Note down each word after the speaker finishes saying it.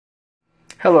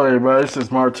Hello everybody, this is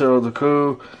Martel the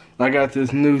Cool. I got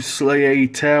this new Slay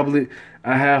 8 tablet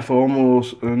I have for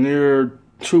almost near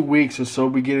 2 weeks or so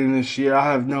beginning this year. I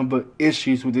have none but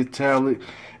issues with this tablet,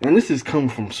 and this is coming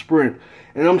from Sprint.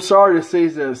 And I'm sorry to say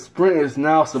that Sprint is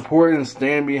now supporting and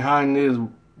standing behind this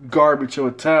garbage of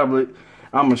a tablet.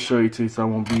 I'm going to show you to you so I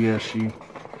won't BS you.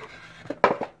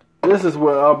 This is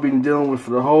what I've been dealing with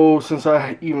for the whole, since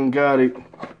I even got it.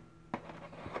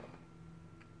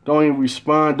 Don't even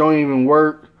respond, don't even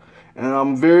work. And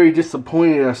I'm very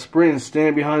disappointed that Sprint is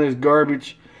standing behind this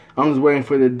garbage. I'm just waiting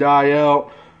for it to die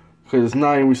out because it's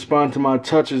not even responding to my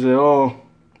touches at all.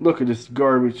 Look at this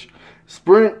garbage.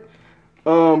 Sprint,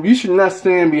 you should not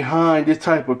stand behind this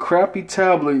type of crappy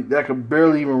tablet that could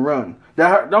barely even run.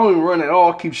 That don't even run at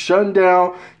all. Keep shutting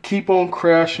down, keep on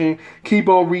crashing, keep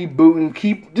on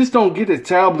rebooting. Just don't get this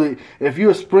tablet. If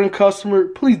you're a Sprint customer,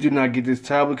 please do not get this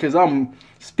tablet because I'm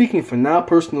speaking from now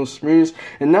personal experience.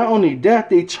 And not only that,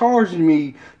 they charged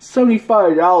me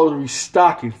 $75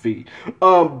 restocking fee.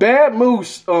 Bad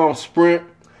moves, Sprint.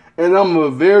 And I'm a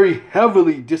very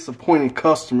heavily disappointed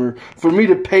customer for me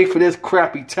to pay for this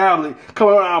crappy tablet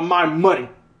coming out of my money.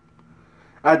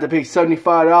 I had to pay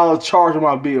 $75 charge on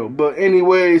my bill. But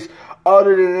anyways,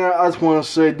 other than that, I just want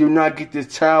to say do not get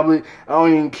this tablet. I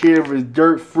don't even care if it's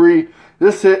dirt free.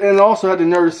 This said, and also had the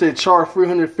nerve to say charge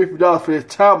 $350 for this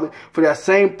tablet for that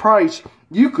same price.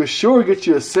 You could sure get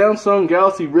you a Samsung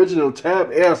Galaxy Original Tab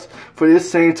S for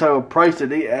this same type of price that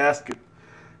they asking.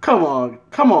 Come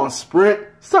on, Sprint.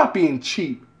 Stop being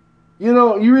cheap. You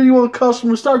know, you really want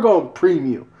customers, start going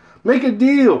premium. Make a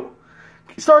deal.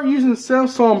 Start using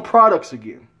Samsung products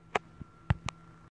again.